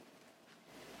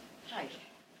Hi.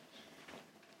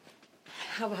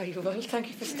 How are you all? Thank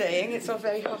you for staying. It's all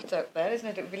very hot out there, isn't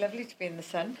it? It would be lovely to be in the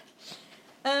sun.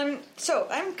 So,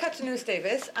 I'm Catrin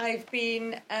Lewis-Davies. I've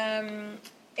been in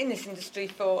this industry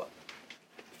for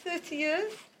 30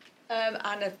 years, and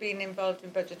I've been involved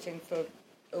in budgeting for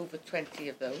over 20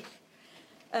 of those.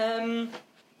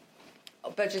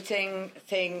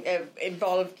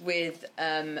 Involved with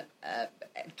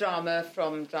drama,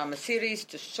 from drama series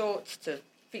to shorts to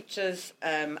features,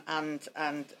 and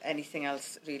anything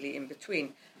else really in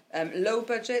between. Low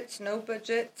budgets, no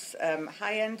budgets,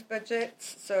 high-end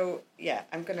budgets. So, yeah,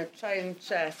 I'm going to try and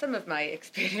share some of my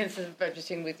experiences of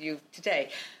budgeting with you today.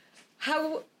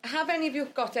 Have any of you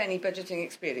got any budgeting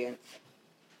experience?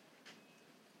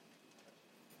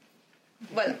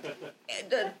 Well,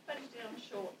 budgeting on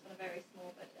shorts on a very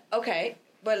small budget. Okay,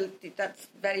 well, that's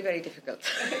very, very difficult.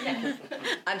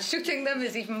 And shooting them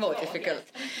is even more difficult.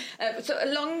 Yes. So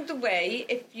along the way,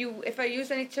 if I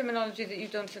use any terminology that you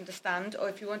don't understand, or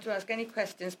if you want to ask any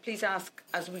questions, please ask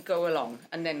as we go along,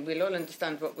 and then we'll all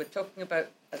understand what we're talking about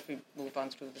as we move on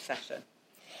through the session.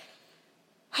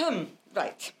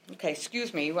 Right. Okay,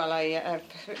 excuse me while I've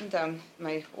written down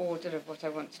my order of what I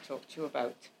want to talk to you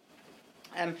about.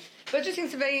 Budgeting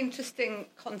is a very interesting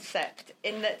concept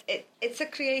in that it's a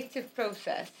creative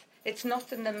process. It's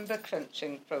not a number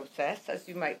crunching process, as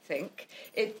you might think.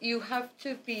 You have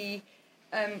to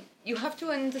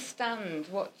understand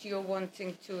what you're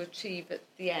wanting to achieve at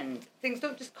the end. Things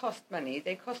don't just cost money;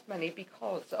 they cost money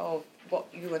because of what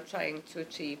you are trying to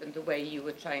achieve and the way you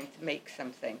were trying to make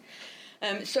something.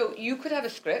 So you could have a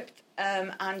script,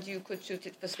 and you could shoot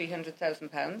it for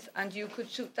 £300,000, and you could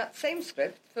shoot that same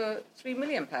script for £3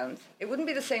 million. It wouldn't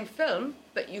be the same film,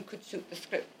 but you could shoot the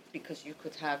script because you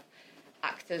could have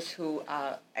actors who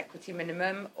are equity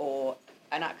minimum, or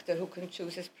an actor who can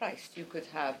choose his price. You could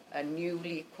have a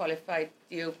newly qualified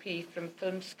DOP from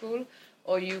film school,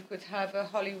 or you could have a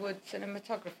Hollywood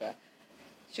cinematographer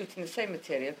shooting the same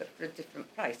material but for a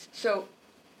different price. So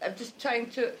I'm just trying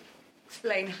to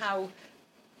explain how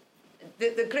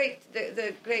the great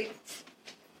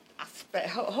aspect,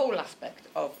 whole aspect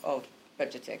of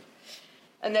budgeting.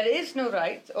 And there is no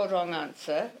right or wrong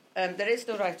answer. There is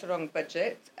no right or wrong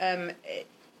budget.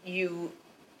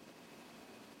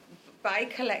 By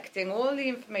collecting all the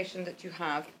information that you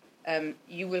have,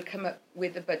 you will come up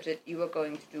with the budget you are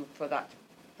going to do for that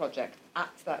project at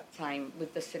that time,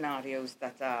 with the scenarios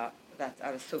that are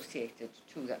associated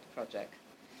to that project.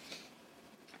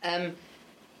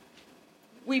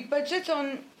 We budget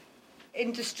on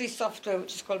industry software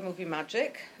which is called Movie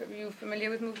Magic. Are you familiar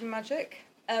with Movie Magic?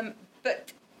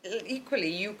 But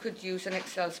equally, you could use an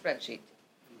Excel spreadsheet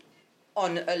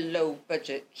on a low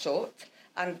budget short,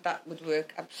 and that would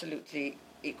work absolutely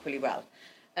equally well.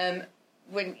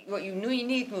 What you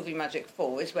need Movie Magic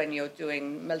for is when you're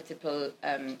doing multiple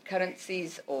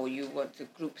currencies, or you want to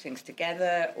group things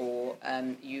together, or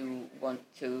you want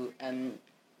to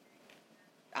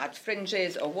add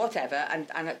fringes or whatever, and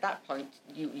at that point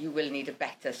you will need a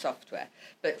better software.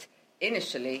 But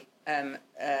initially,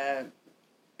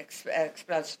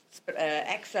 Excel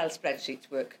spreadsheets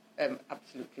work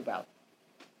absolutely well.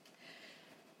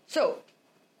 So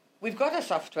we've got a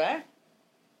software.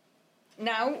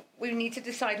 Now we need to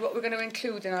decide what we're going to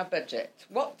include in our budget.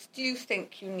 What do you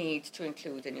think you need to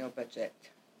include in your budget?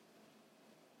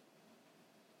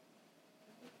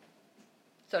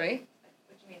 Sorry?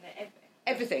 What do you mean?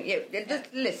 Everything, yeah.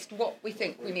 Just list what we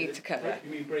think we need to cover.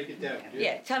 You mean break it down?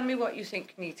 Yeah, tell me what you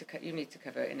think you need to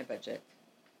cover in a budget.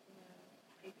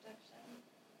 Pre-production,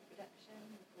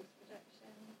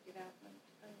 post-production, development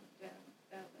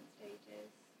stages,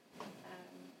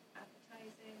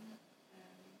 advertising,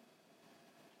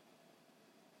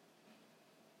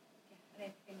 and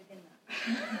everything within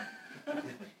that.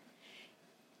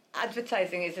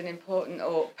 Advertising is an important,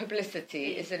 or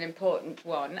publicity is an important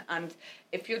one, and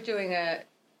if you're doing a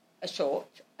short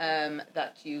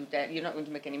that you're not going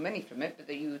to make any money from it, but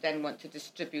that you then want to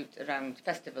distribute around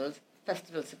festivals,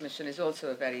 festival submission is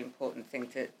also a very important thing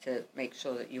to make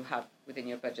sure that you have within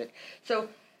your budget. So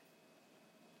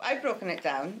I've broken it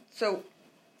down. So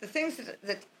the things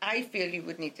that I feel you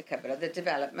would need to cover are the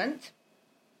development,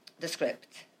 the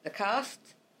script, the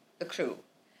cast, the crew,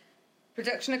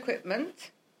 production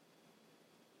equipment,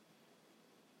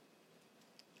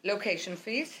 location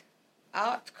fees,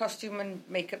 art, costume and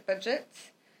makeup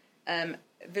budgets,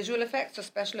 visual effects or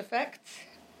special effects,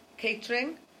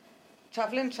 catering,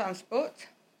 travel and transport,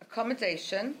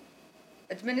 accommodation,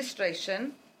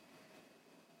 administration,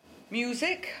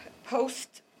 music,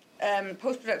 post,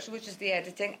 post-production, which is the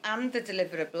editing, and the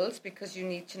deliverables, because you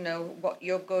need to know what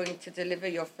you're going to deliver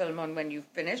your film on when you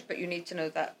finish, but you need to know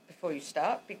that before you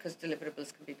start, because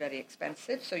deliverables can be very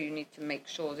expensive, so you need to make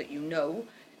sure that you know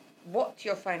what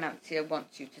your financier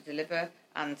wants you to deliver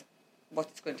and what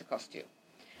it's going to cost you.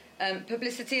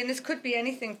 Publicity, and this could be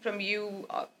anything from you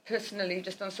personally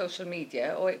just on social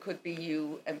media, or it could be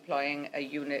you employing a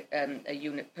unit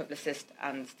publicist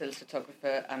and still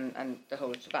photographer and the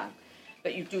whole shebang.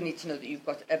 But you do need to know that you've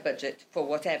got a budget for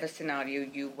whatever scenario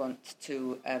you want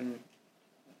to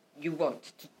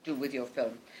do with your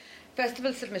film.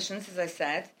 Festival submissions, as I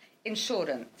said.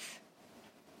 Insurance.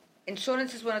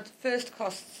 Insurance is one of the first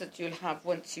costs that you'll have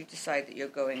once you decide that you're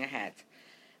going ahead.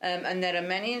 And there are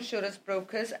many insurance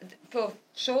brokers. For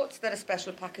shorts, there are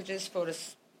special packages for a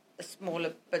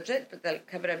smaller budget, but they'll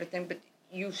cover everything. But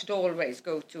you should always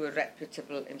go to a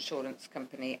reputable insurance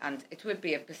company, and it will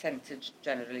be a percentage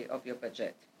generally of your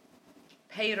budget.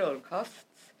 Payroll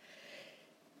costs.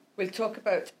 We'll talk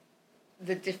about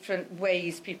the different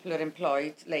ways people are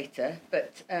employed later,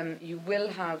 but you will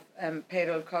have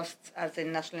payroll costs as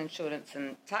in national insurance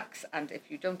and tax, and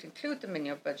if you don't include them in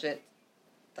your budget,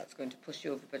 that's going to push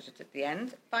you over budget at the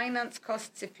end. Finance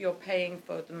costs if you're paying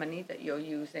for the money that you're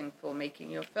using for making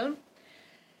your film.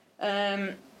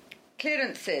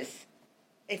 Clearances,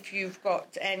 if you've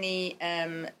got any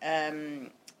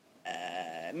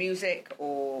music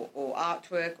or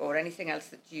artwork or anything else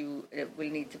that you will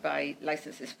need to buy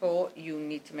licenses for, you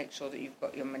need to make sure that you've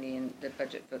got your money in the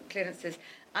budget for clearances.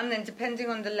 And then depending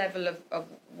on the level of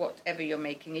whatever you're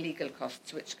making, legal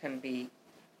costs, which can be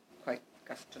quite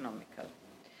astronomical.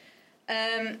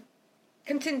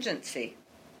 Contingency.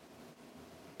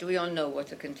 Do we all know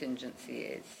what a contingency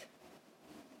is?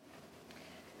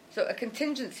 So a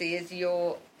contingency is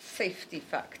your safety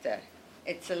factor.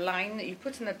 It's a line that you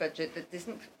put in a budget that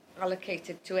isn't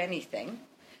allocated to anything,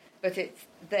 but it's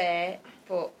there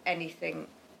for anything,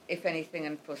 if anything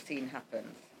unforeseen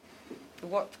happens.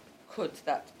 What could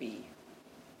that be?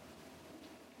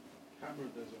 Camera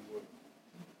doesn't work.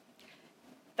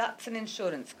 That's an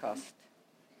insurance cost.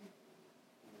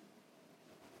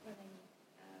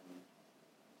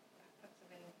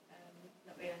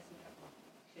 Not realising what you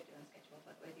should do on schedule,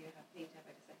 but whether you need to have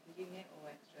like a second unit or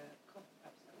extra cost,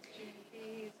 perhaps opportunity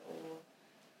fees, or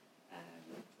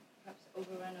perhaps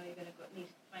overrun, or you're going to need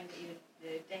to find that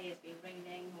the day has been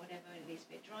raining, or whatever, and it needs to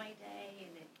be a dry day,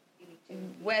 and then you need to...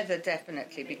 Weather,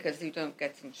 definitely, because you don't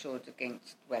get insured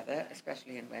against weather,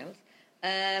 especially in Wales.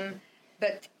 There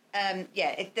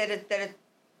are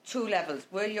two levels.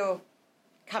 Were your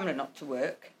camera not to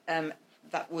work,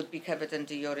 that would be covered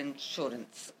under your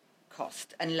insurance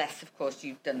cost, unless, of course,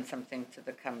 you've done something to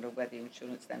the camera where the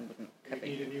insurance then wouldn't cover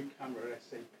you. You'd need a new camera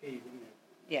SAP, wouldn't you?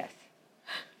 Yes,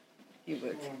 you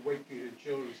would. And wait for your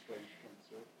insurance claim to come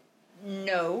through.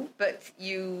 No, but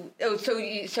you... Oh, so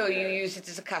you use it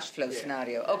as a cash flow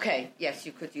scenario. Okay, yes,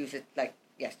 you could use it like...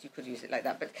 Yes, you could use it like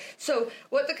that. But so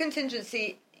what the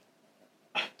contingency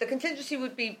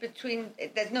would be between...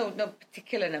 There's no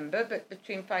particular number, but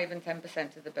between 5 and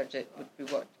 10% of the budget would be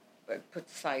what put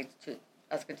aside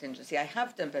as contingency. I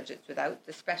have done budgets without,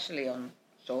 especially on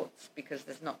shorts, because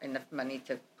there's not enough money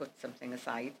to put something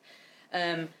aside.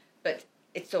 But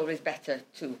it's always better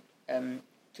to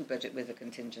budget with a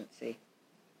contingency.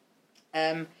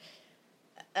 Very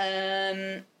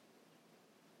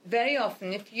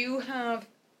often, if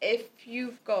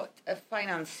you've got a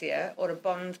financier or a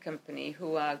bond company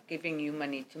who are giving you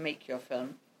money to make your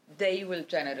film, they will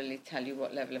generally tell you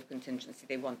what level of contingency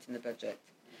they want in the budget.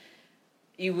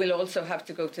 You will also have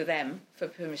to go to them for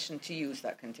permission to use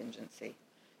that contingency.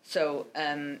 So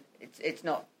it's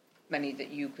not money that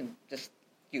you can just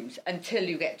use until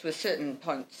you get to a certain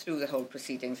point through the whole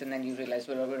proceedings, and then you realise,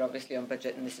 well, we're obviously on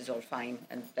budget and this is all fine,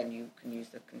 and then you can use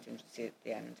the contingency at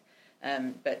the end.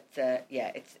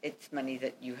 It's money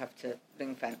that you have to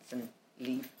ring fence and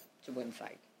leave to one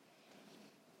side.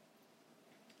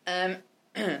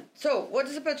 So what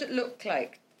does a budget look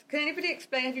like? Can anybody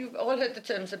explain? Have you all heard the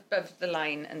terms above the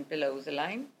line and below the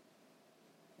line?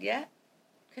 Yeah?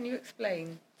 Can you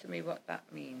explain to me what that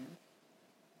means?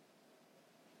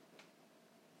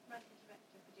 Writer,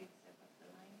 director, producer, above the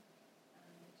line,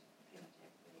 and pretty much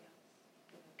everybody else.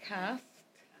 Cast?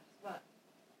 Well,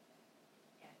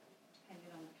 yeah,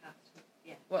 depending on the cast.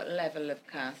 Yeah. What level of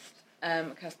cast?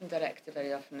 Cast and director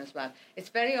very often as well. It's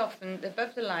very often,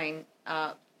 above the line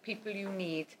are people you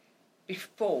need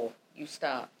before you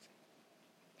start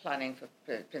planning for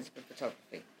principal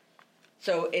photography.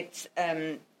 So it's,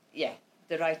 the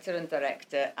writer and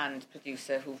director and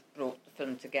producer who've brought the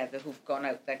film together who've gone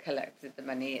out there, collected the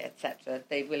money, etc.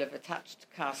 They will have attached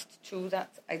cast to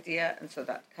that idea, and so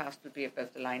that cast would be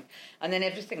above the line. And then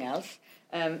everything else,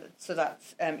 so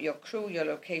that's your crew, your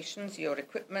locations, your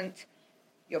equipment,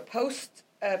 your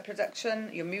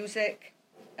post-production, your music,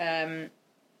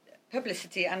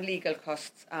 publicity and legal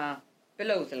costs are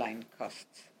below the line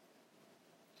costs.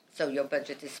 So your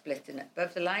budget is split in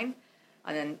above the line,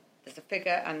 and then there's a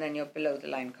figure, and then your below the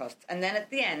line costs. And then at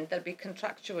the end, there'll be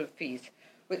contractual fees,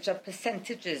 which are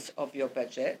percentages of your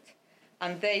budget,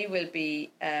 and they will be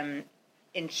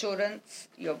insurance,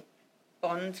 your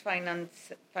bond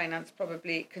finance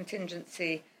probably,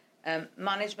 contingency,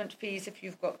 management fees if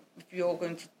you're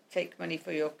going to take money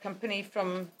for your company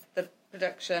from the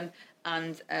production,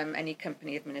 and any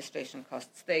company administration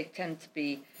costs. They tend to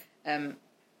be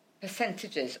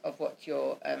percentages of what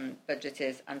your budget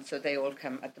is, and so they all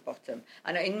come at the bottom.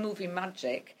 And in Movie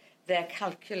Magic, they're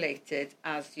calculated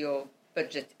as your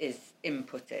budget is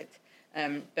inputted.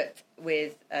 But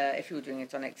with if you were doing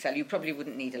it on Excel, you probably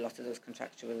wouldn't need a lot of those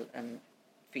contractual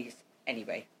fees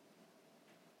anyway.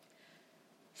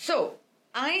 So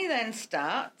I then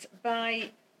start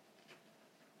by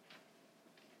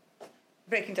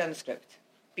breaking down the script,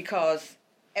 because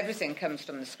everything comes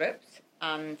from the script,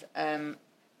 and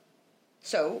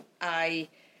so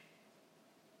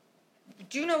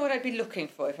do you know what I'd be looking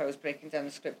for if I was breaking down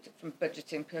the script for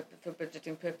budgeting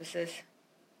purposes?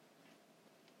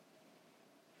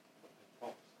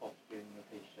 Costume,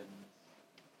 locations,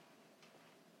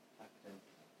 actors.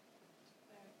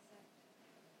 Where it's set.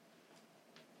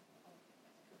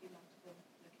 Could be multiple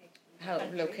locations. How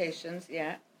Countries. locations,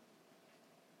 yeah.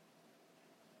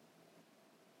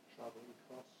 Travelling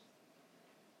costs.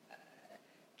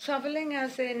 Travelling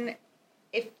as in,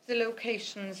 if the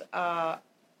locations are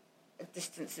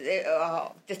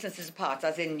distances apart,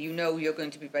 as in you're going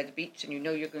to be by the beach and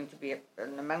you're going to be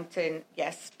on a mountain,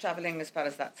 yes, travelling as far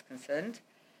as that's concerned.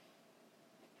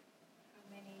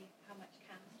 How much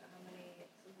cast, or how many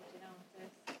supporting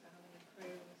artists, or how many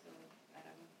crews,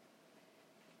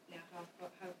 or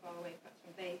how far away perhaps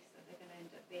from base are they going to end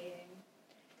up being?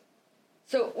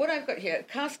 So what I've got here,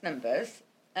 cast numbers,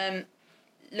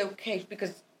 location,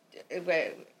 because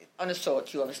we're on a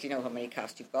short, you obviously know how many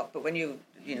cast you've got, but when you're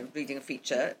reading a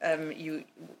feature, you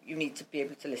need to be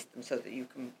able to list them so that you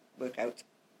can work out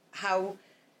how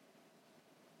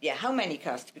many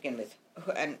cast to begin with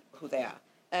and who they are.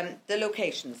 The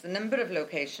locations, the number of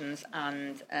locations,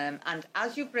 and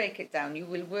as you break it down, you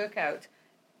will work out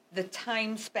the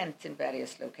time spent in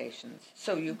various locations,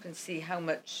 so you can see how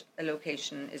much a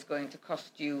location is going to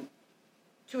cost you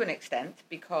to an extent,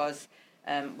 because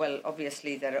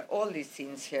obviously there are all these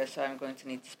scenes here, so I'm going to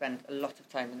need to spend a lot of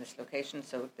time in this location,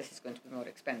 so this is going to be more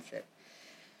expensive.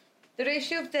 The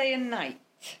ratio of day and night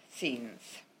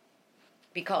scenes,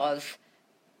 because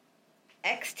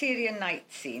exterior night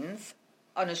scenes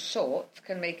on a short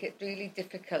can make it really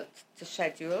difficult to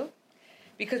schedule,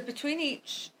 because between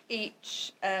each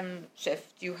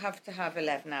shift you have to have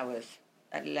 11 hours,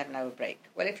 an 11-hour break.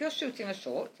 Well, if you're shooting a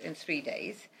short in 3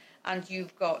 days, and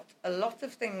you've got a lot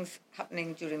of things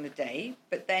happening during the day,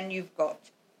 but then you've got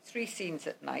 3 scenes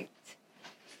at night,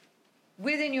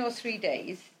 within your 3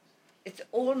 days, it's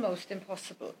almost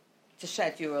impossible to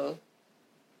schedule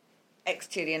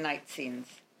exterior night scenes,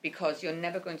 because you're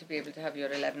never going to be able to have your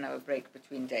 11-hour break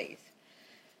between days.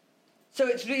 So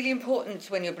it's really important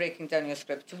when you're breaking down your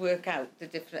script to work out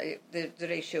the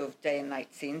ratio of day and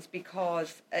night scenes,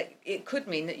 because it could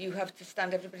mean that you have to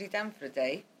stand everybody down for a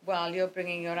day while you're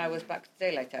bringing your hours back to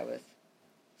daylight hours.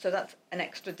 So that's an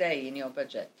extra day in your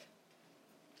budget.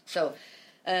 So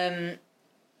day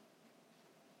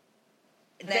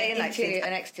and night scenes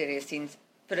and exterior scenes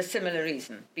for a similar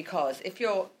reason, because if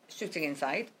you're shooting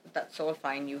inside, that's all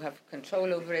fine. You have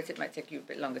control over it. It might take you a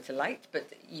bit longer to light,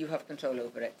 but you have control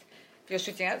over it. If you're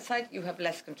shooting outside, you have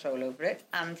less control over it,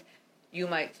 and you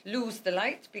might lose the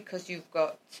light because you've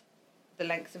got the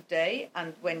length of day,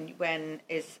 and when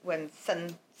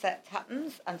sunset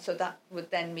happens, and so that would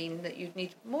then mean that you'd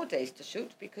need more days to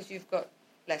shoot because you've got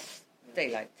less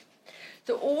daylight.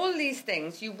 So all these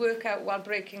things you work out while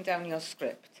breaking down your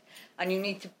script, and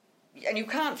you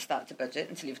can't start to budget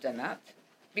until you've done that,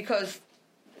 because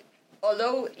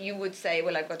although you would say,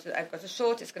 well, I've got a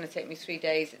short, it's going to take me 3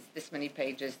 days, it's this many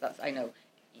pages, I know.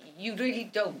 You really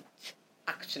don't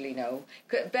actually know.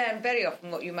 Very often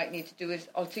what you might need to do is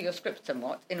alter your script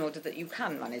somewhat in order that you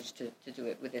can manage to do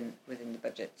it within the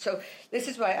budget. So this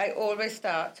is why I always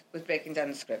start with breaking down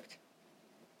the script.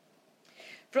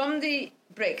 From the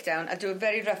breakdown, I do a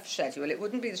very rough schedule. It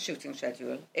wouldn't be the shooting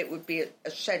schedule. It would be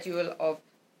a schedule of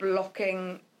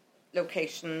blocking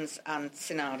locations and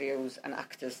scenarios and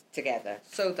actors together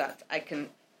so that I can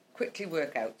quickly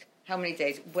work out how many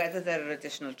days, whether there are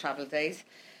additional travel days,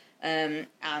 and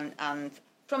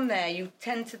from there you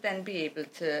tend to then be able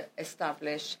to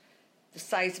establish the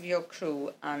size of your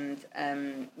crew and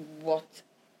what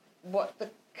the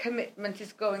commitment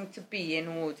is going to be in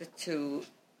order to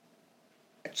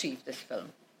achieve this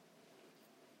film.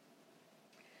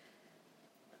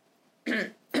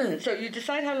 So you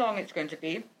decide how long it's going to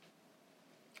be,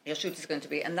 your shoot is going to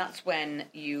be, and that's when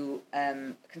you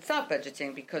can start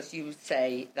budgeting, because you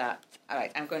say that, all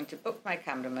right, I'm going to book my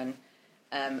cameraman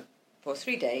for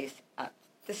 3 days at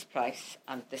this price,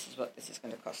 and this is what this is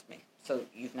going to cost me. So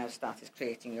you've now started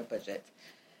creating your budget.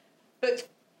 But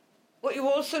what you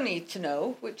also need to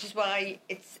know, which is why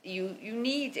it's you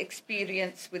need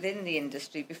experience within the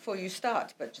industry before you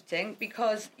start budgeting,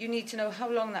 because you need to know how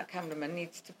long that cameraman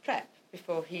needs to prep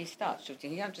before he starts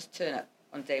shooting. He can't just turn up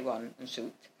on day one and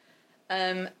shoot.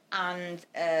 And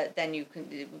then it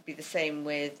would be the same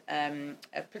with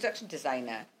a production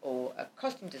designer or a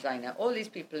costume designer. All these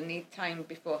people need time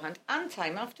beforehand and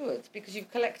time afterwards, because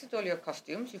you've collected all your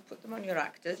costumes, you've put them on your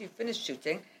actors, you've finished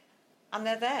shooting, and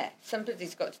they're there.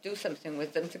 Somebody's got to do something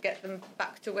with them to get them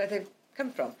back to where they've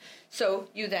come from. So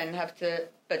you then have to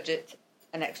budget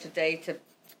an extra day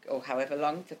or however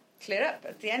long, to clear up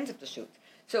at the end of the shoot.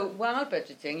 So while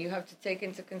budgeting, you have to take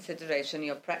into consideration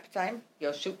your prep time,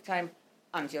 your shoot time,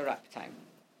 and your wrap time.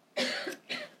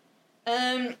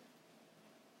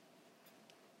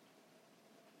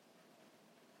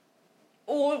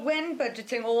 Or when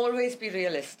budgeting, always be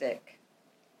realistic.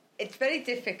 It's very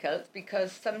difficult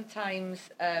because sometimes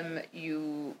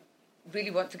you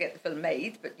really want to get the film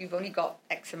made, but you've only got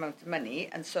X amount of money,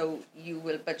 and so you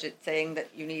will budget saying that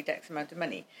you need X amount of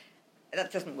money.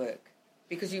 That doesn't work,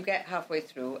 because you get halfway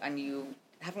through and you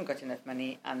haven't got enough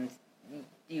money, and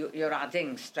you're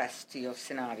adding stress to your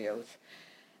scenarios.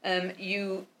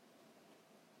 You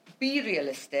be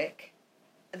realistic.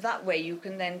 That way you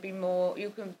can then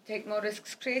you can take more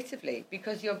risks creatively,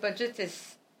 because your budget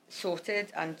is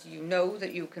sorted and you know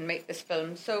that you can make this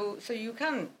film, so you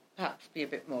can perhaps be a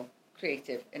bit more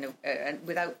creative and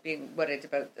without being worried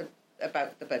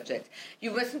about the budget.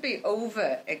 You mustn't be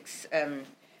over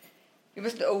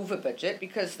budget,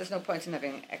 because there's no point in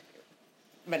having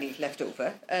money left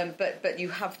over. But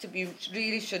you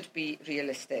really should be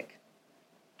realistic.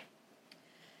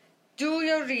 Do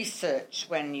your research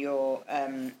when you're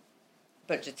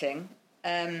budgeting.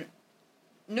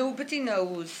 Nobody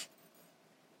knows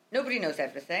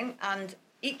everything, and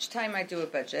each time I do a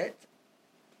budget,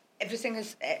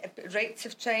 rates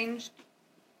have changed,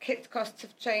 kit costs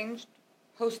have changed,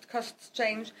 host costs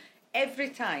change. Every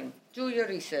time, do your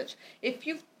research. If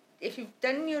you've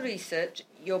done your research,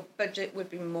 your budget would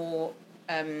be more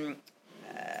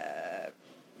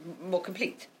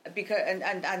complete, because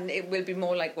and it will be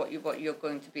more like what you're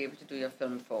going to be able to do your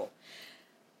film for.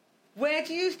 Where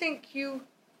do you think you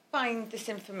find this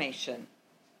information?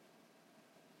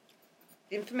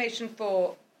 The information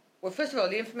for, well, first of all,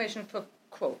 the information for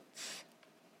quotes.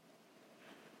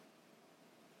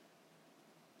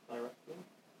 Directly?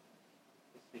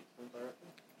 Speak to them directly?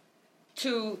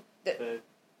 To the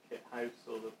kit house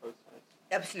or the post house?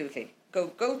 Absolutely.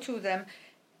 Go to them.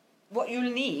 What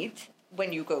you'll need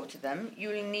when you go to them,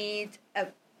 you'll need a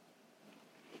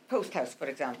post house, for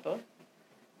example.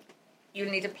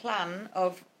 You'll need a plan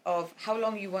of how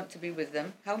long you want to be with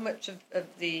them, how much of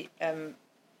the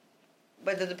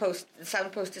whether the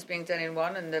sound post is being done in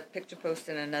one and the picture post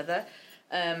in another,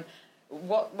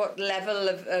 what level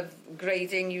of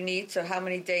grading you need, so how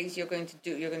many days you're going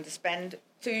to spend.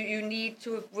 So you need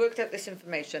to have worked out this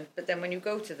information, but then when you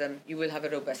go to them, you will have a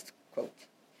robust quote.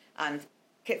 And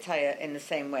kit hire in the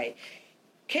same way.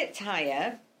 Kit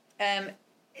hire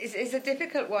is a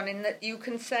difficult one, in that you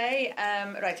can say,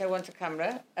 right, I want a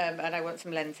camera and I want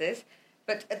some lenses,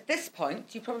 but at this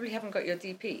point you probably haven't got your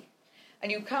DP,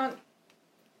 and you can't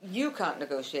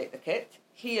negotiate the kit.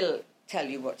 He'll tell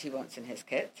you what he wants in his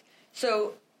kit.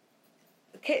 So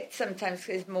the kit sometimes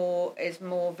is more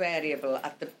variable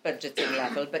at the budgeting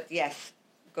level, but yes,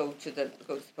 go to the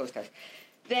post house.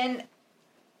 Then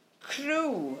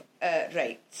crew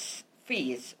rates,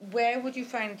 fees. Where would you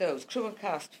find those? Crew and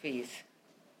cast fees.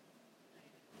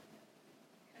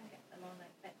 Can get them on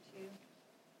like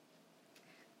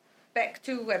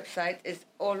Bec2 website is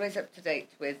always up to date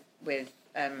with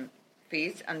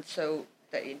fees, and so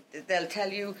they'll tell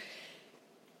you.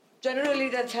 Generally,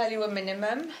 they'll tell you a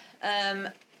minimum,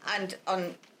 and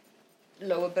on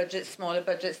lower budgets, smaller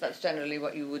budgets, that's generally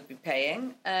what you would be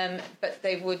paying. But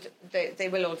they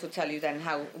will also tell you then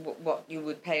what you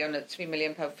would pay on a £3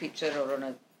 million feature or on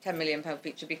a £10 million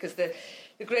feature because the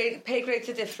pay grades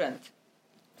are different.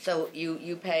 So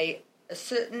you pay a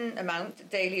certain amount,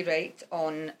 daily rate,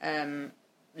 on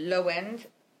low end,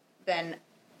 then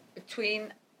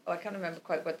between, I can't remember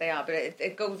quite what they are, but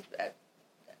it goes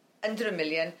under £1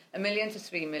 million, £1 million to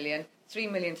 £3 million,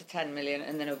 £3 million to £10 million,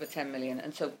 and then over £10 million.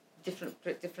 And so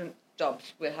different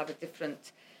jobs will have a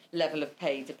different level of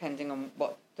pay depending on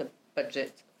what the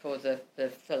budget for the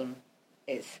film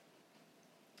is.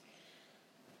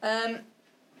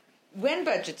 When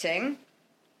budgeting,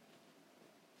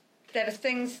 there are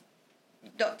things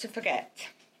not to forget.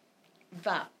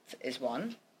 VAT is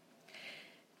one.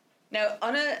 Now,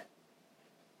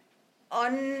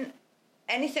 on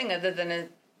anything other than a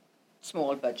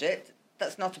small budget,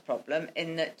 that's not a problem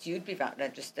in that you'd be VAT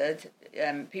registered.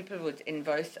 People would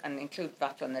invoice and include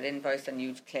VAT on their invoice and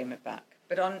you'd claim it back.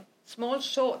 But on small,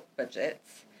 short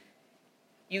budgets,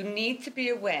 you need to be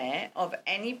aware of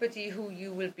anybody who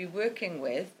you will be working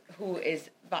with who is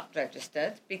VAT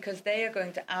registered, because they are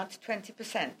going to add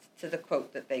 20% to the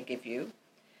quote that they give you,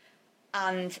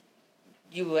 and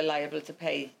you are liable to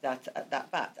pay that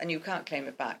VAT, and you can't claim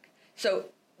it back. So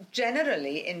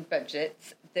generally in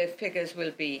budgets, the figures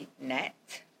will be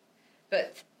net,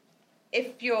 but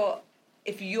if you're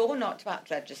not VAT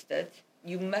registered,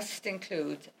 you must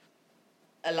include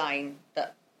a line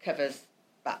that covers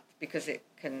VAT, because it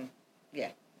can,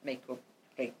 make or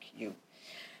break you.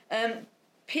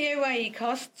 PAYE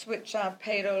costs, which are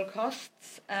payroll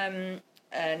costs,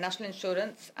 national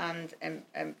insurance and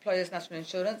employers' national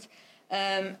insurance,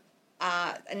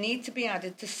 need to be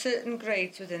added to certain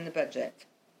grades within the budget.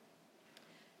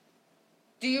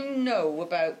 Do you know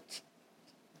about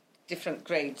different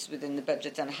grades within the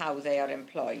budget and how they are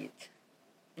employed?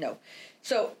 No.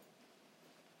 So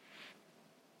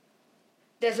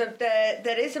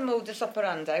there is a modus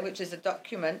operandi, which is a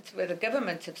document where the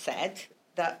government have said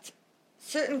that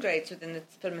certain grades within the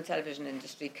film and television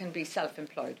industry can be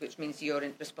self-employed, which means you're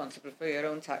responsible for your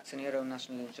own tax and your own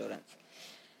national insurance.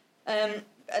 And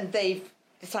they've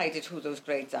decided who those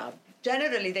grades are.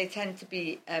 Generally, they tend to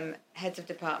be heads of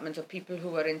department or people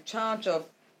who are in charge of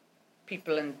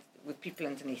people and with people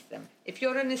underneath them. If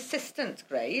you're an assistant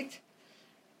grade,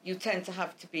 you tend to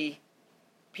have to be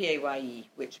PAYE,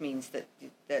 which means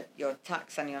that your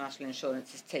tax and your national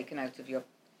insurance is taken out of your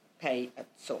pay at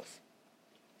source.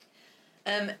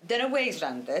 There are ways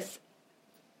around this.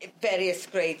 Various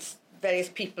grades, various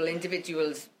people,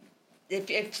 individuals.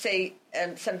 If say,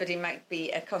 somebody might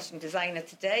be a costume designer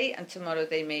today and tomorrow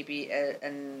they may be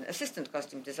an assistant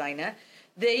costume designer,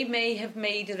 they may have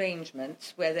made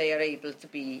arrangements where they are able to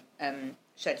be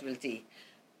Schedule D,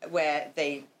 where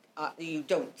you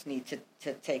don't need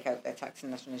to take out their tax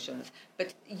and national insurance.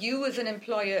 But you as an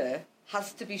employer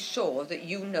has to be sure that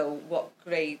you know what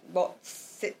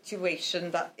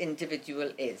situation that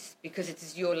individual is, because it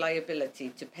is your liability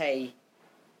to pay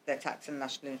their tax and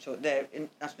national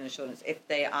insurance if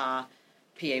they are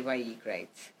PAYE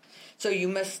grades. So you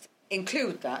must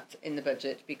include that in the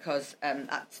budget, because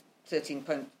at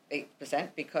 13.8%,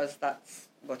 because that's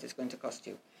what it's going to cost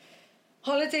you.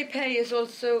 Holiday pay is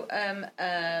also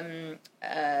a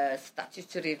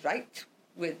statutory right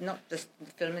with not just the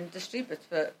film industry but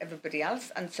for everybody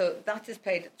else, and so that is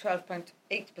paid at 12.8%,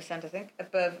 I think,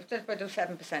 above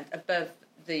 12.07% above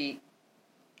the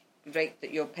rate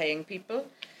that you're paying people.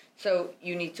 So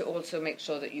you need to also make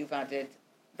sure that you've added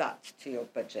that to your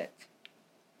budget.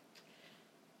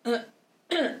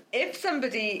 If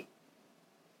somebody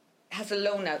has a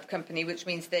loan-out company, which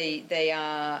means they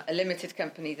are a limited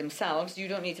company themselves, you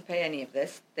don't need to pay any of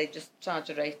this. They just charge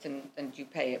a rate and you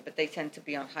pay it, but they tend to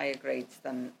be on higher grades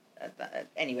than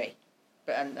anyway.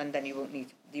 But and then you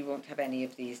won't have any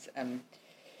of these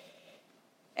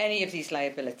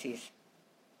liabilities.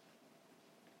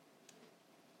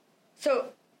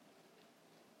 So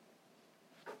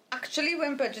actually,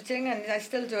 when budgeting, and I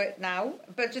still do it now,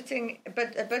 but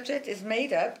a budget is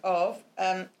made up of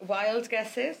wild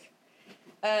guesses,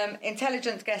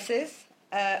 intelligent guesses,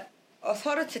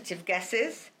 authoritative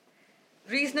guesses,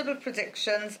 reasonable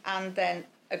predictions, and then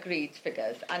agreed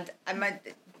figures. And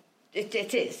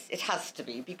it has to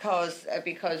be, because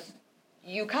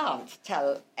you can't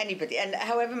tell anybody. And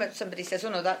however much somebody says,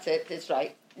 oh no, that's it, it's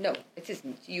right. No, it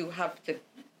isn't. You have to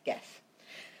guess.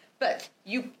 But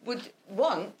you would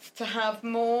want to have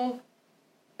more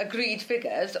agreed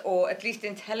figures, or at least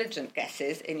intelligent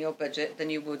guesses, in your budget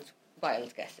than you would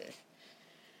wild guesses.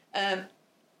 And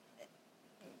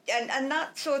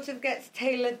that sort of gets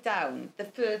tailored down the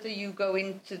further you go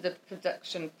into the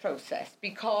production process,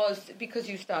 because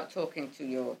you start talking to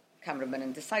your cameraman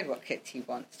and decide what kit he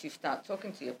wants. You start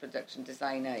talking to your production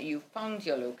designer. You found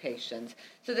your locations.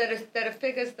 So there are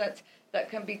figures that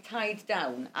can be tied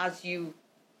down as you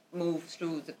move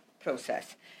through the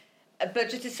process. A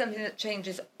budget is something that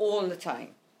changes all the time,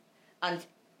 and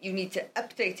you need to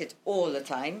update it all the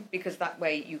time, because that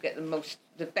way you get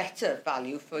the better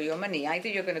value for your money. Either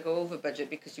you're going to go over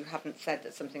budget because you haven't said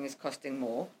that something is costing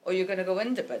more, or you're going to go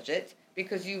under budget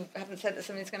because you haven't said that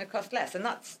something's going to cost less, and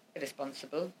that's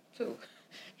irresponsible too,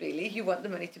 really. You want the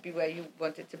money to be where you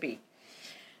want it to be.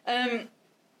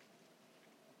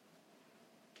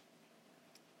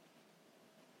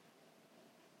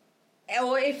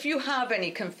 Or if you have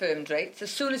any confirmed rates,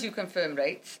 as soon as you confirm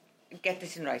rates, get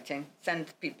this in writing,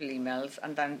 send people emails,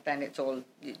 and then it's all,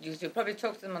 you'll probably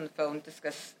talk to them on the phone,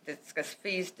 discuss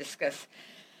fees, discuss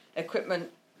equipment,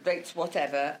 rates,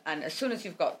 whatever, and as soon as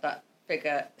you've got that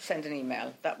figure, send an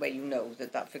email. That way you know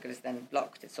that figure is then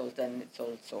locked, it's all done, it's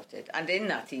all sorted. And in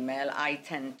that email, I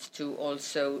tend to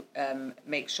also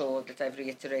make sure that I've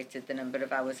reiterated the number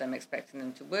of hours I'm expecting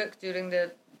them to work during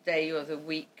the day or the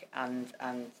week, and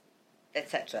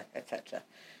etc., etc.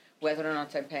 Whether or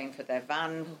not I'm paying for their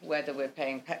van, whether we're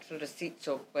paying petrol receipts,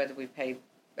 or whether we pay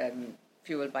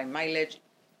fuel by mileage.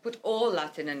 Put all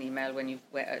that in an email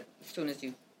as soon as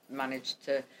you've managed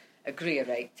to agree a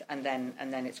rate, and then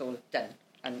it's all done,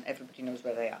 and everybody knows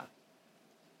where they are.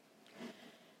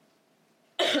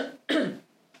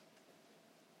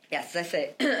 Yes, as I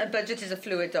say, a budget is a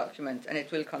fluid document, and it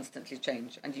will constantly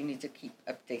change, and you need to keep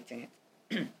updating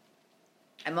it.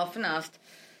 I'm often asked,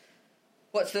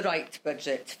 what's the right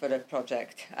budget for a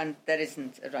project? And there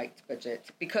isn't a right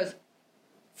budget, because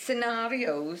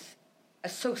scenarios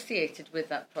associated with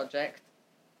that project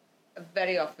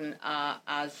very often have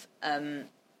as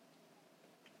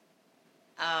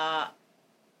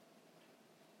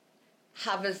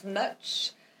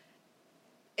much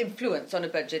influence on a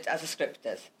budget as a script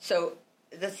does. So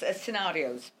the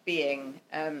scenarios being,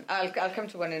 I'll come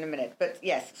to one in a minute, but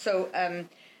yes, so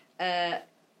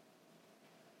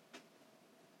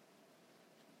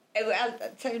I'll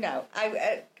tell you now.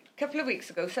 A couple of weeks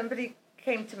ago, somebody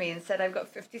came to me and said, I've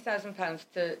got £50,000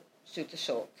 to shoot a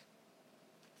short.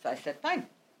 So I said, fine.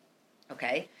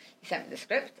 Okay. He sent me the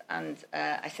script, and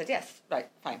I said, yes, right,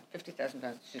 fine, £50,000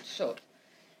 to shoot a short.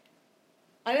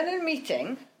 I had a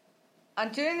meeting,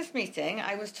 and during this meeting,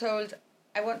 I was told,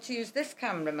 I want to use this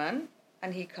cameraman,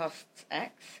 and he costs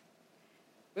X.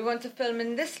 We want to film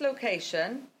in this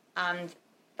location, and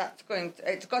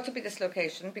it's got to be this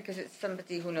location because it's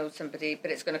somebody who knows somebody, but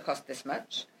it's going to cost this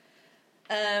much.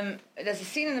 There's a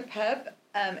scene in the pub.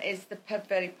 Is the pub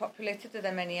very populated? Are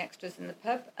there many extras in the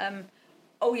pub?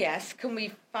 Oh yes, can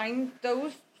we find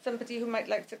somebody who might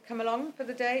like to come along for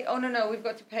the day? Oh no, we've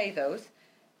got to pay those.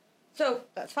 So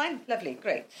that's fine, lovely,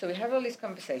 great. So we have all these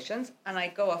conversations, and I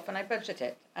go off and I budget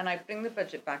it, and I bring the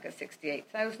budget back at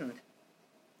 68,000.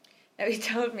 Now he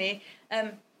told me,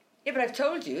 yeah, but I've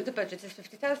told you the budget is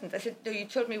 50,000. I said, no, you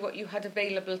told me what you had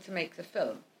available to make the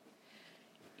film.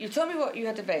 You told me what you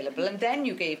had available, and then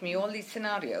you gave me all these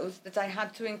scenarios that I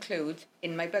had to include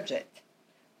in my budget,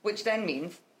 which then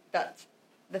means that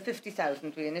the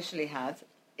 50,000 we initially had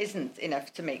isn't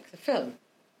enough to make the film.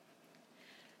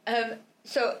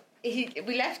 So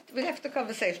we left the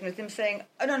conversation with him saying,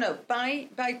 oh, no, by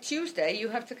Tuesday you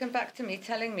have to come back to me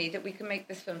telling me that we can make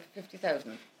this film for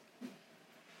 50,000.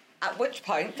 At which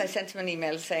point I sent him an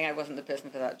email saying I wasn't the person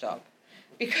for that job.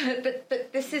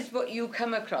 But this is what you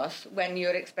come across when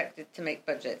you're expected to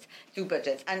do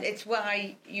budgets. And it's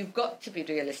why you've got to be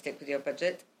realistic with your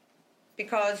budget,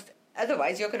 because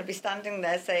otherwise you're going to be standing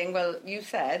there saying, well, you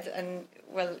said, and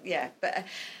well, yeah. But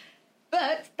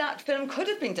that film could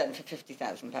have been done for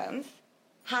 £50,000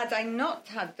 had I not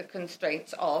had the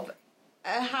constraints of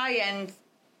a high-end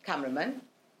cameraman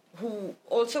who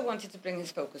also wanted to bring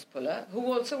his focus puller,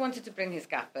 who also wanted to bring his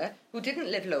gaffer, who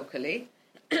didn't live locally,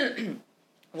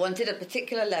 wanted a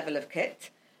particular level of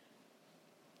kit.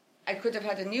 I could have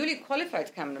had a newly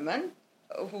qualified cameraman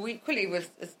who equally was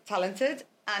as talented,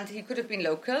 and he could have been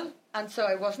local, and so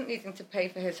I wasn't needing to pay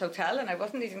for his hotel, and I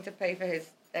wasn't needing to pay for his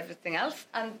everything else,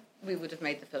 and we would have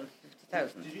made the film for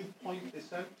 50,000. Did you point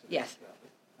this out to Yes. this guy?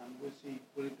 And was he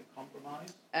willing to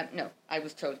compromise? No, I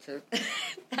was told to.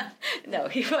 No,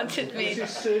 he wanted me. Was his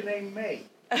surname May?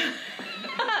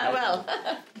 Well,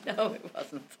 no, it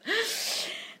wasn't.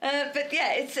 But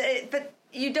yeah, but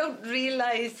you don't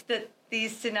realise that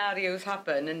these scenarios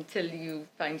happen until you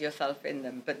find yourself in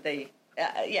them. But they,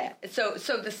 yeah. So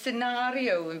the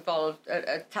scenario involved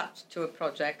attached to a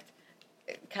project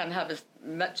can have as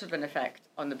much of an effect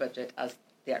on the budget as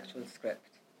the actual script.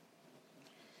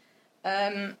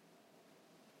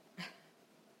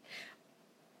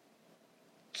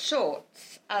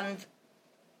 shorts, and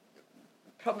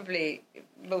probably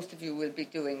most of you will be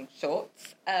doing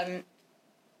shorts, and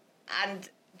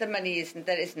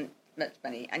there isn't much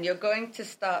money, and you're going to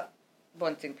start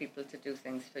wanting people to do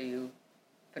things for you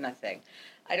for nothing.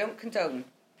 I don't condone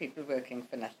people working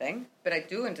for nothing, but I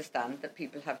do understand that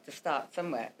people have to start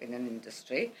somewhere in an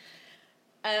industry.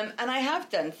 And I have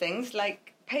done things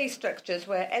like pay structures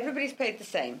where everybody's paid the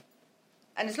same.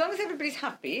 And as long as everybody's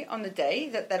happy on the day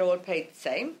that they're all paid the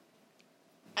same,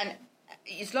 and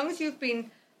as long as you've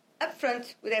been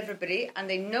upfront with everybody and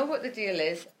they know what the deal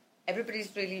is,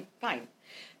 everybody's really fine.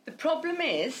 The problem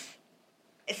is,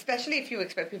 especially if you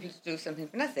expect people to do something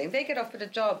for nothing, they get offered a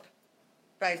job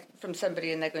from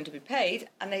somebody and they're going to be paid,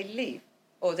 and they leave,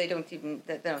 or they're not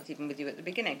even with you at the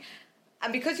beginning.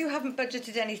 And because you haven't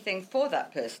budgeted anything for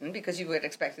that person, because you were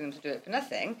expecting them to do it for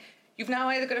nothing, you've now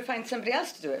either got to find somebody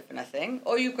else to do it for nothing,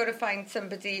 or you've got to find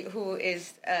somebody who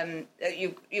is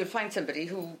you'll find somebody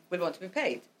who will want to be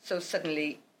paid. So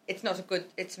suddenly it's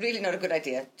really not a good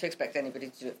idea to expect anybody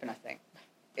to do it for nothing.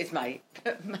 It's my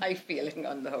feeling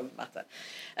on the whole matter.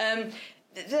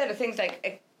 There are things like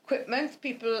equipment.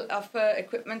 People offer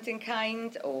equipment in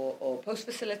kind or post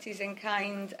facilities in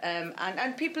kind,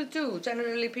 and people do.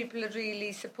 Generally, people are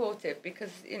really supportive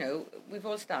because, we've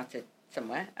all started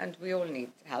somewhere and we all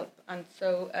need help. And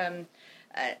so, and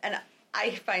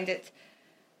I find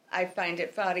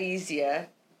it far easier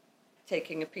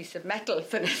taking a piece of metal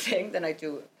for nothing than I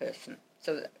do a person.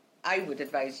 So I would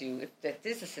advise you, if there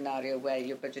is a scenario where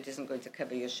your budget isn't going to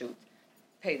cover your shoot,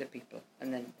 pay the people,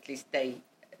 and then at least they...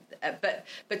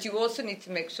 But you also need to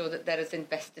make sure that they're as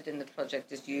invested in the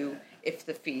project as you, if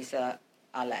the fees are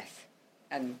less,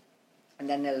 and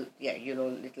then it'll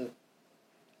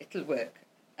work,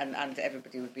 and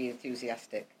everybody would be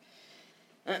enthusiastic.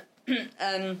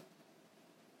 Doing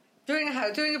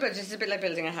a budget is a bit like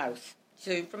building a house.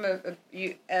 So from a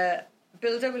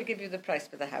builder will give you the price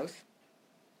for the house,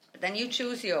 then you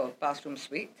choose your bathroom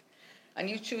suite, and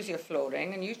you choose your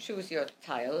flooring, and you choose your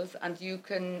tiles, and you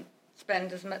can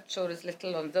spend as much or as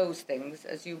little on those things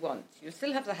as you want. You'll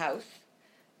still have the house,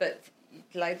 but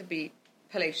it'll either be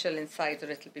palatial inside or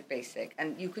it'll be basic.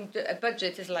 And you can a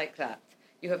budget is like that.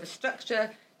 You have a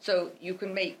structure, so you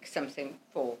can make something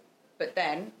for. But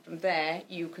then, from there,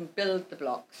 you can build the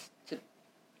blocks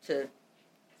to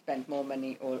spend more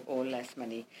money or less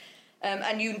money.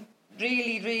 And you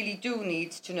really, really do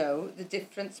need to know the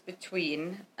difference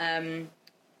between a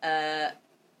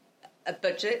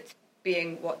budget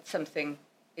being what something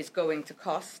is going to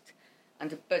cost,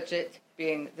 and a budget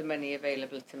being the money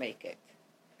available to make it,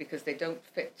 because they don't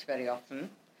fit very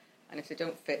often, and if they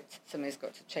don't fit, something's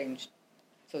got to change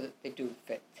so that they do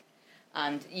fit.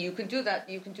 And you can do that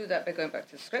by going back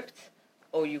to the script,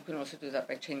 or you can also do that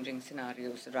by changing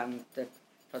scenarios around the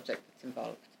project that's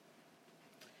involved.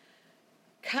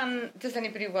 Does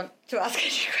anybody want to ask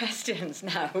any questions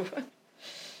now?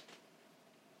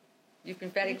 You've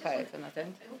been very quiet on that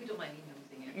end. I hope you don't mind me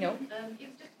nosing it. No. It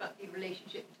was just about the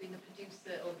relationship between the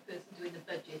producer or the person doing the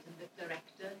budget and the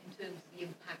director in terms of the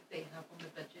impact they have on the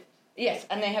budget. Yes,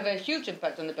 and they have a huge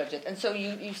impact on the budget. And so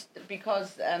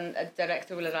because a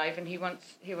director will arrive and he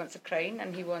wants a crane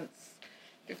and he wants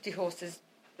 50 horses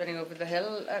running over the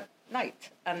hill at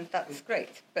night, and that's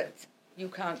great. But you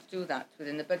can't do that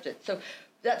within the budget. So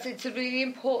it's a really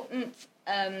important.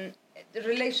 The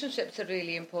relationships are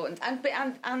really important,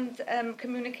 and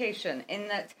communication, in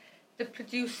that the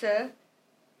producer,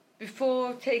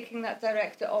 before taking that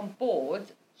director on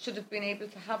board, should have been able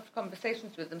to have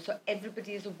conversations with them so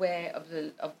everybody is aware of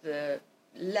the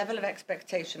level of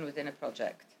expectation within a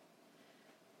project.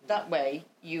 That way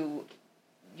you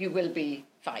will be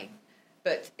fine.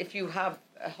 But if you have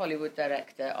a Hollywood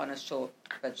director on a short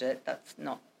budget, that's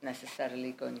not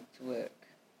necessarily going to work.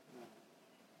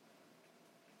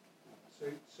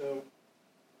 So,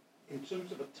 in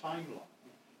terms of a timeline,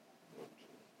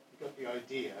 you've got the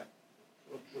idea,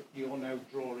 you're now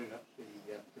drawing up the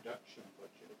production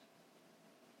budget.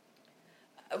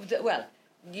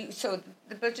 So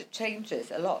the budget changes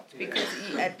a lot, because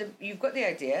you've got the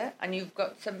idea and you've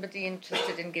got somebody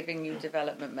interested in giving you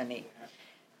development money.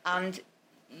 And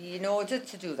in order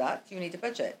to do that, you need a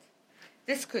budget.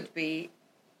 This could be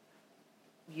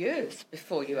years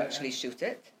before you actually shoot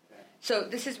it. So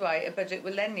this is why a budget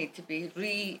will then need to be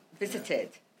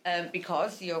revisited,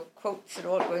 because your quotes are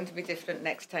all going to be different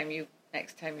next time you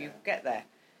get there.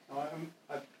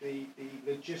 The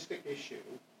logistic issue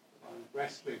I'm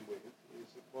wrestling with is,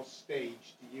 at what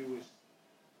stage do you, as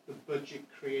the budget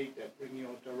creator, bring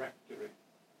your director in?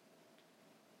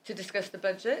 To discuss the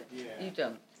budget? Yeah. You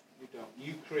don't. You don't.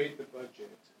 You create the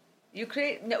budget. You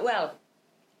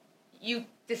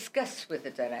discuss with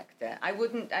the director. I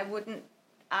wouldn't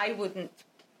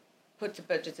put a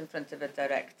budget in front of a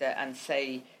director and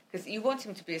say, because you want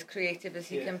him to be as creative as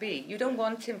he Yeah. can be. You don't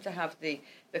want him to have the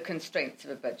constraints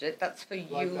of a budget. That's for Like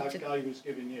you that to. guy was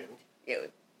giving you.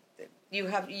 You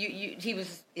have he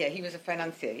was a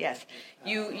financier, yes.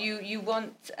 You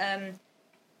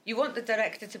want the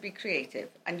director to be creative,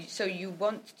 and so you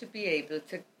want to be able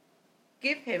to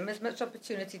give him as much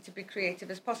opportunity to be creative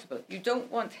as possible. You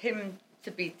don't want him to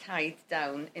be tied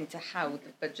down into how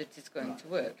the budget is going to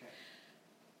work. Okay.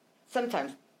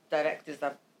 Sometimes directors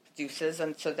are producers,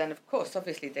 and so then of course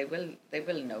obviously they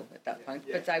will know at that point,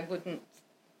 Yeah. but I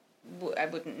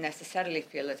wouldn't necessarily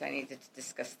feel that I needed to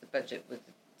discuss the budget with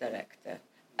the director.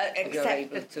 You're Except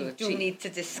able that to you do achieve need to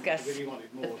discuss. Really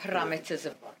wanted more the parameters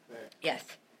of. back there. Yes.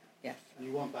 And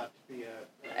you want that to be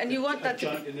And you want that a to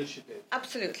be- joint initiative.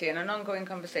 Absolutely, and an ongoing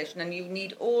conversation, and you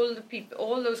need all the people,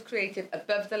 all those creative,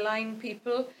 above the line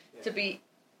people, Yeah. to be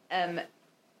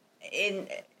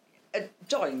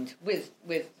joined with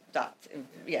that.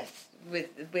 Yes,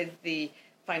 with the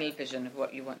final vision of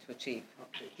what you want to achieve.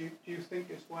 Okay. Do you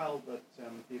think as well that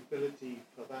the ability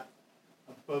for that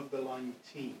above the line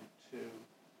team to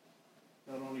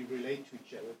not only relate to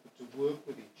each other but to work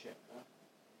with each other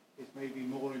is maybe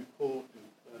more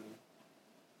important than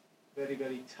very,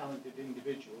 very talented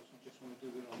individuals who just want to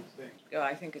do their own thing? Yeah,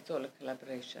 I think it's all a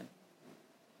collaboration,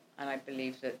 and I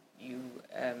believe that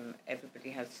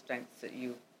everybody has strengths that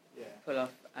you Yeah. pull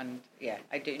off, and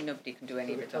nobody can do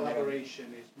any So of the it on their own.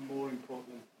 collaboration is more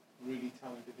important than really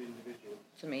talented individuals.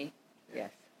 To me, Yeah.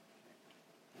 yes.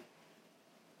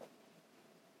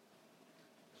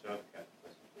 So I have a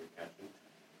question for you, Catherine.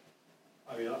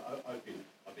 I mean, I've been in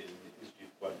the industry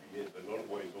for quite a few years, but a lot of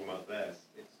what you're talking about there,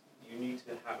 you need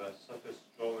to have such a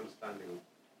strong understanding of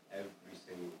every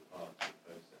single part of the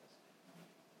process.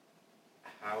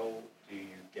 How do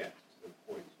you get to the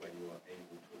point when you are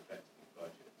able to effectively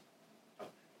budget?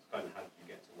 It's kind of how do you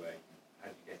get to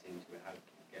how do you get into it? How do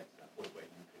you get to that point where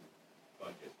you can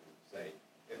budget and say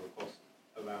it'll cost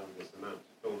around this amount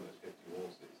to film those 50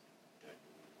 horses? You know,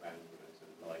 wranglers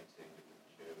and lighting and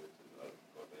insurance and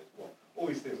God knows what. All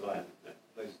these things like that,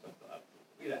 loads of stuff like that.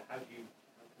 You know, how can you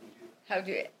do that? How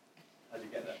do you? How do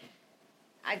you get there?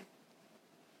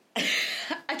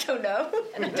 I don't know,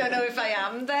 and I don't know if I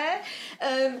am there.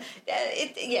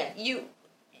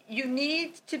 You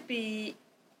need to be,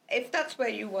 if that's where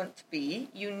you want to be,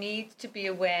 you need to be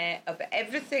aware of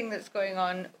everything that's going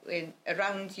on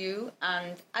around you,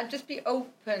 and just be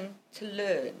open to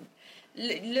learn.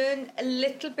 Learn a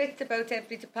little bit about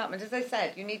every department. As I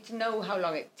said, you need to know how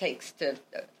long it takes to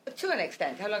an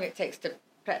extent, how long it takes to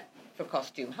prep for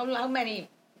costume, how many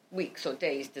weeks or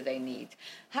days do they need?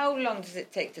 How long does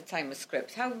it take to time a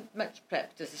script? How much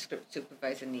prep does a script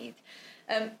supervisor need?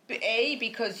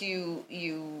 Because you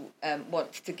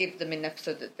want to give them enough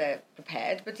so that they're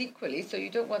prepared, but equally, so you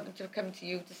don't want them to come to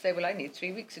you to say, well, I need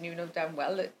 3 weeks, and you know damn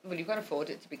well that, well, you can't afford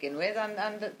it to begin with, and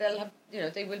that they'll have,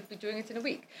 they will be doing it in a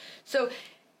week. So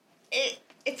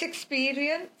it's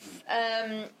experience.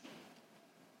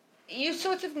 You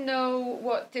sort of know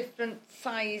what different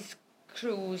size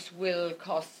crews will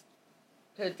cost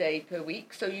per day, per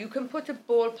week, so you can put a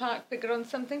ballpark figure on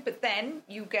something, but then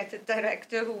you get a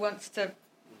director who wants to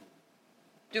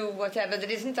do whatever that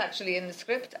isn't actually in the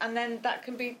script, and then that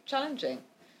can be challenging.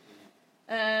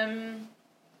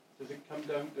 Does it come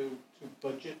down to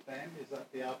budget then? Is that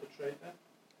the arbitrator?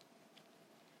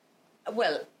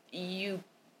 Well,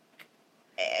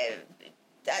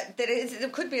 there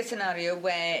could be a scenario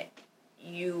where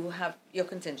you have your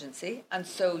contingency, and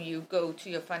so you go to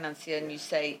your financier and you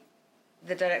say,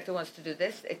 the director wants to do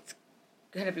this, it's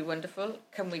going to be wonderful,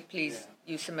 can we please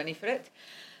use some money for it?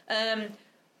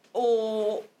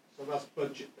 So that's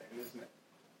budget then, isn't it?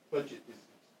 Budget is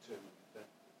determined.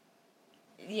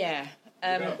 Yeah.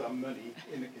 You have that money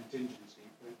in a contingency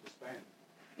for him to spend.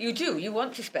 You do, you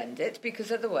want to spend it,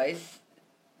 because otherwise,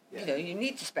 you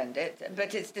need to spend it,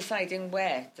 but it's deciding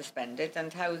where to spend it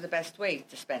and how the best way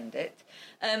to spend it.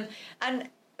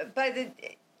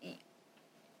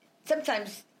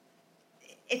 Sometimes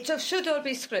it should all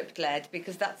be script-led,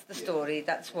 because that's the story,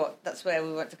 that's where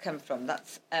we want to come from.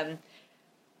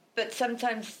 But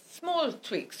sometimes small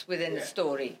tweaks within the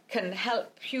story can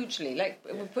help hugely. Like,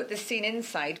 we put this scene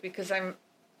inside because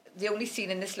the only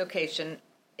scene in this location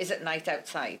is at night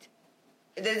outside.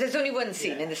 There's only one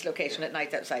scene in this location at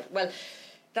night outside. Well,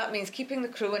 that means keeping the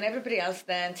crew and everybody else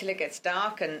there until it gets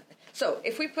dark. And so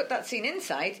if we put that scene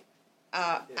inside,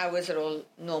 our hours are all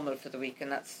normal for the week,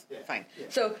 and that's fine. Yeah.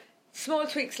 So small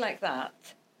tweaks like that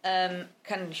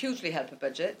can hugely help a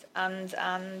budget and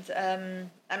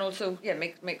also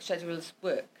make schedules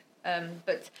work.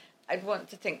 But I'd want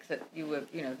to think that you were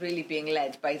really being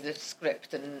led by the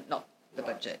script and not the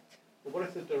budget. But what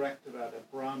if the director had a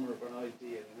Brahma of an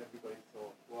idea and everybody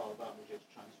thought, well, that will just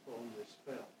transform this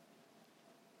film?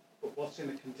 But what's in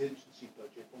a contingency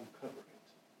budget won't cover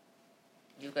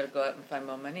it. You've got to go out and find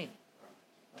more money.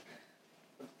 Right. Okay.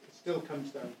 But it still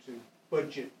comes down to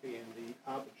budget being the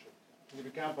arbitrary. Because if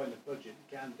you can't find the budget, you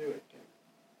can't do it, can you?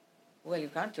 Well, you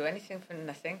can't do anything for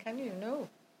nothing, can you? No.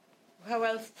 How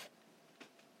else?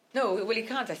 No, well, you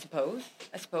can't, I suppose.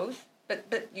 But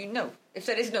if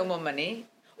there is no more money,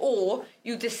 or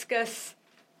you discuss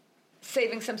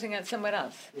saving something else somewhere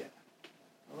else. Yeah.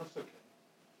 Well, that's okay.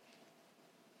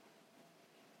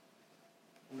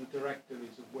 And the director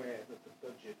is aware that the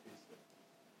budget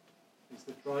is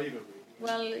the driver, really.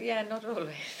 Well, yeah, not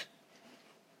always.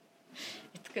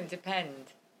 It can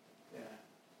depend.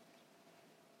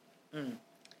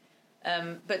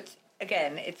 Yeah. But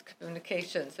again, it's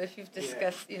communication. So if you've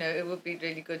discussed, it would be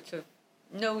really good to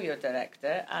know your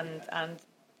director and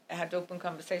had open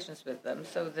conversations with them,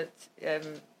 so that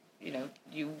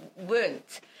you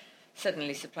weren't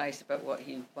suddenly surprised about what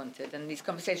he wanted. And these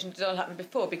conversations did all happen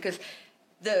before, because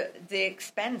the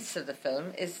expense of the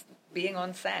film is being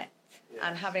on set. Yes.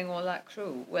 And having all that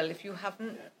crew. Well, if you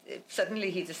haven't, if suddenly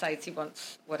he decides he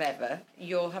wants whatever,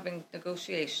 you're having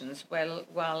negotiations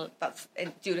while that's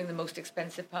during the most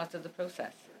expensive part of the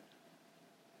process.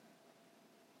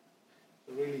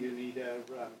 So really you need a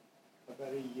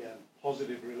very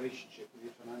positive relationship with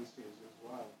your financiers as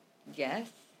well. Yes.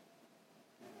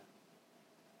 Yeah.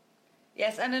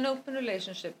 Yes, and an open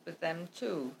relationship with them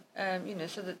too,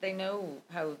 so that they know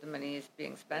how the money is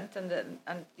being spent, and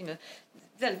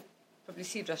they'll probably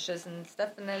see rushes and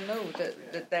stuff, and they'll know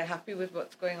that they're happy with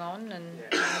what's going on,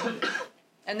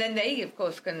 and then they, of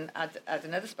course, can add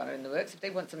another spanner in the works if they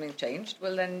want something changed.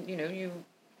 Well, then you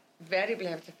invariably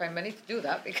have to find money to do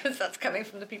that, because that's coming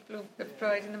from the people who are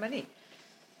providing the money.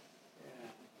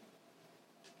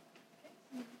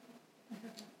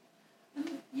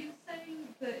 You were saying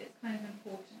that it's kind of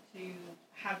important to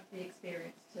have the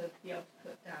experience to be able to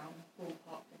put down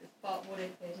ballpark figures, but what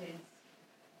if it is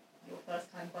your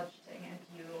first time budgeting and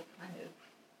you're kind of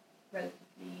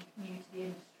relatively new to the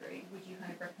industry? Would you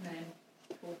kind of recommend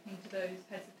talking to those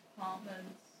heads of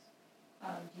departments? Do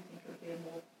you think it would be a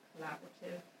more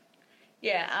collaborative?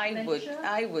 Yeah, venture?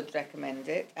 I would recommend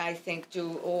it. I think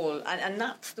do all, and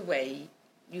that's the way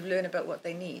you learn about what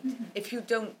they need. Mm-hmm. If you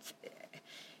don't,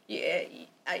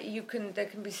 there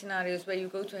can be scenarios where you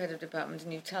go to a head of department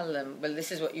and you tell them, well,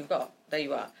 this is what you've got, there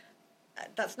you are.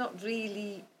 That's not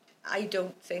really, I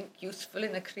don't think, useful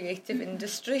in a creative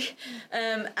industry.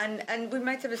 And we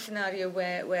might have a scenario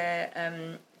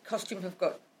where costume have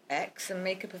got X and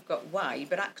makeup have got Y,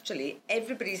 but actually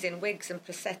everybody's in wigs and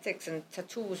prosthetics and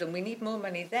tattoos, and we need more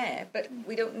money there, but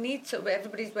we don't need to.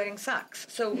 Everybody's wearing sacks,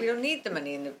 so we don't need the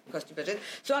money in the costume budget.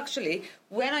 So actually,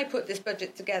 when I put this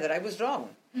budget together, I was wrong.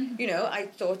 Mm-hmm. I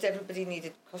thought everybody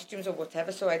needed costumes or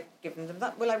whatever, so I'd given them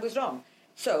that. Well, I was wrong.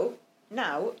 So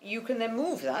now you can then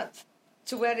move that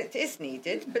to where it is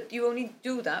needed, but you only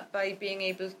do that by being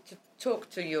able to talk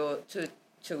to your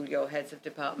heads of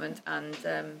department and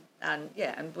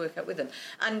work out with them.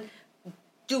 And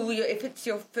if it's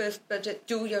your first budget,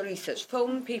 do your research.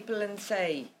 Phone people and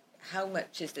say, how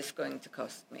much is this going to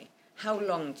cost me? How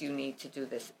long do you need to do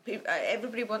this?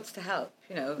 Everybody wants to help.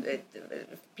 If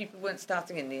people weren't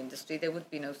starting in the industry, there would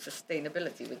be no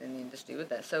sustainability within the industry, would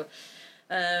there? So,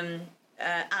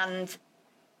 and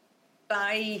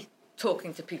by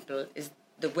talking to people is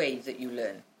the way that you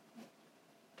learn.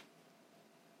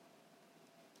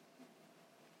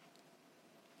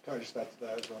 Can I just add to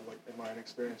that as well? Like, in my own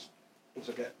experience,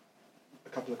 also get a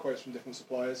couple of quotes from different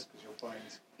suppliers, because you'll find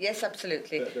yes,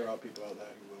 absolutely, that there are people out there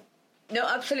who will. No,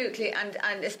 absolutely, and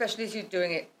especially as you're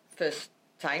doing it first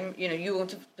time, you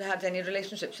won't have had any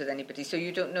relationships with anybody, so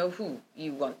you don't know who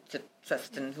you want to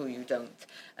trust and who you don't.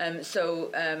 And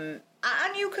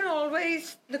you can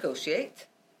always negotiate.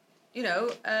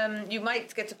 You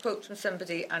might get a quote from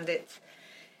somebody and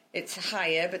it's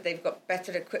higher, but they've got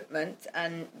better equipment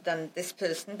than this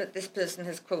person, but this person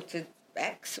has quoted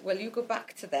X. Well, you go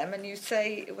back to them and you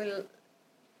say, well,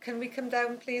 can we come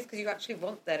down, please, because you actually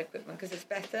want their equipment because it's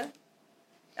better.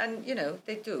 And,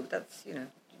 they do. That's, you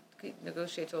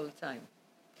negotiate all the time.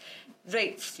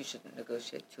 Rates you shouldn't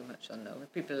negotiate too much on, though.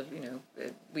 People,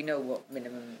 we know what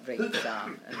minimum rates are.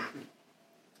 And,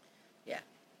 yeah.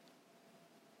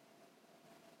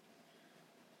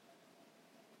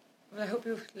 Well, I hope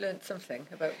you've learned something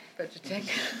about budgeting.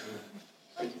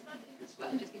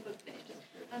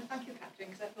 And thank you, Catherine,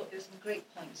 because I thought there were some great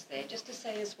points there. Just to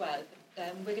say as well,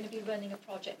 we're going to be running a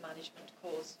project management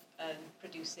course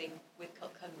producing with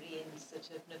Cymru in sort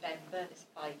of November. It's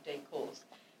a 5-day course,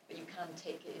 but you can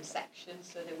take it in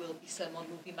sections, so there will be some on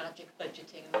Movie Magic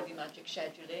budgeting and Movie Magic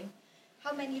scheduling.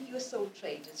 How many of you are sole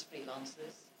traders,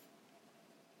 freelancers?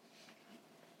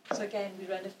 So again, we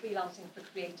run a freelancing for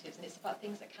creatives, and it's about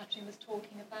things that Catherine was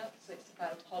talking about. So it's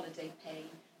about holiday pay,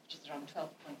 which is around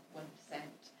 12.1%.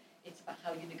 It's about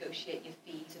how you negotiate your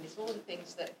fees, and it's all the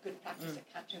things that good practice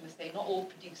that Catherine was saying. Not all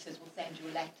producers will send you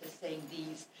a letter saying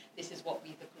this is what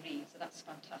we've agreed, so that's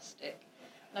fantastic.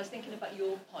 And I was thinking about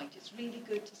your point. It's really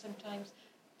good to sometimes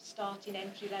start in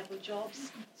entry-level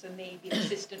jobs, so maybe an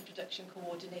assistant production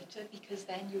coordinator, because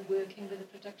then you're working with a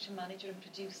production manager and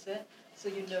producer, so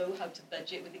you know how to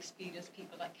budget with experienced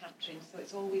people like Catherine. So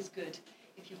it's always good,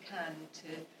 if you can,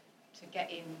 to get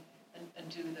in and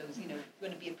do those, you know, if you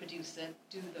want to be a producer,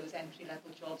 do those entry-level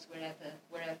jobs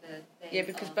wherever they Yeah,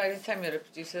 because are. by the time you're a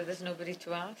producer, there's nobody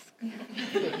to ask.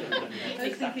 I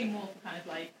was thinking more for kind of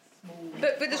like small...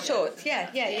 But with the projects shorts, and yeah,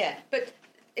 stuff. yeah. But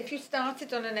if you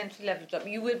started on an entry-level job,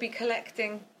 you will be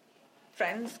collecting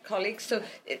friends, colleagues. So,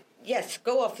 yes,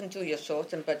 go off and do your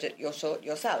short and budget your short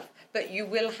yourself. But you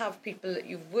will have people that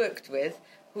you've worked with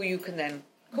who you can then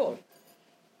call.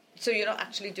 So you're not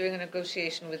actually doing a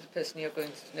negotiation with the person you're going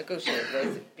to negotiate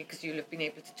with, because you'll have been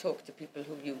able to talk to people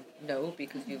who you know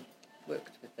because you've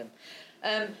worked with them.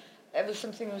 There was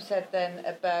something you said then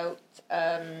about,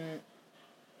 the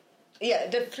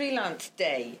freelance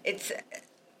day. It's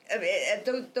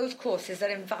those courses are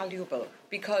invaluable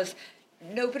because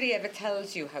nobody ever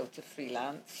tells you how to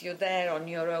freelance. You're there on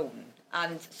your own.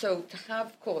 And so to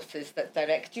have courses that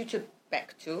direct you to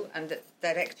Back2 and that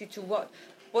direct you to what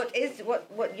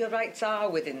your rights are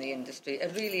within the industry are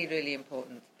really, really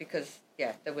important, because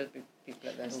there will be people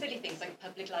at there. And silly things like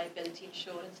public liability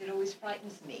insurance, it always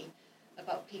frightens me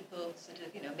about people sort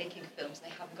of, you know, making films and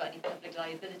they haven't got any public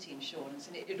liability insurance,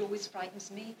 and it always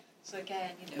frightens me. So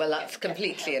again, you know... Well, that's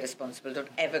completely irresponsible. Don't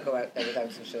ever go out there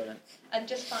without insurance. And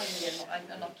just finally,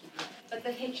 I'm not keeping... But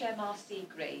the HMRC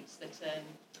grades that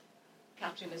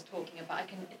Catherine was talking about,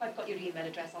 if I've got your email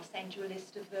address, I'll send you a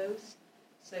list of those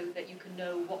so that you can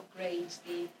know what grades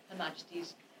Her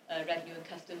Majesty's Revenue and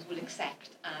Customs will accept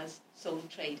as sole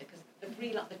trader, because the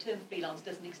term freelance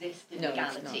doesn't exist in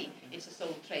legality. It's a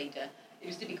sole trader. It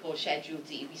used to be called Schedule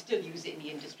D. We still use it in the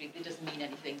industry, but it doesn't mean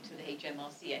anything to the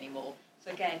HMRC anymore.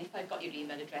 So again, if I've got your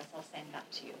email address, I'll send that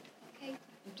to you. Okay?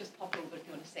 And just pop over if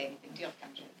you want to say anything. Do you have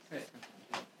Catherine? Right.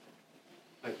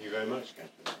 Thank you very much,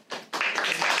 Catherine.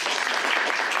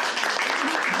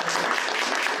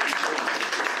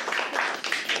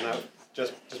 Now,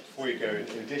 just before you go,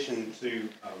 in addition to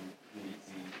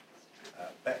the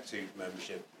Back2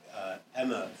 membership,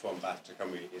 Emma from BAFTA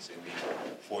Cymru is in the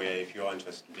foyer if you are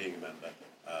interested in being a member.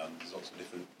 There's lots of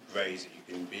different grades that you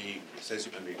can be.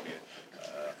 Associate member, you can be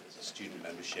there's a student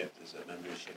membership, there's a membership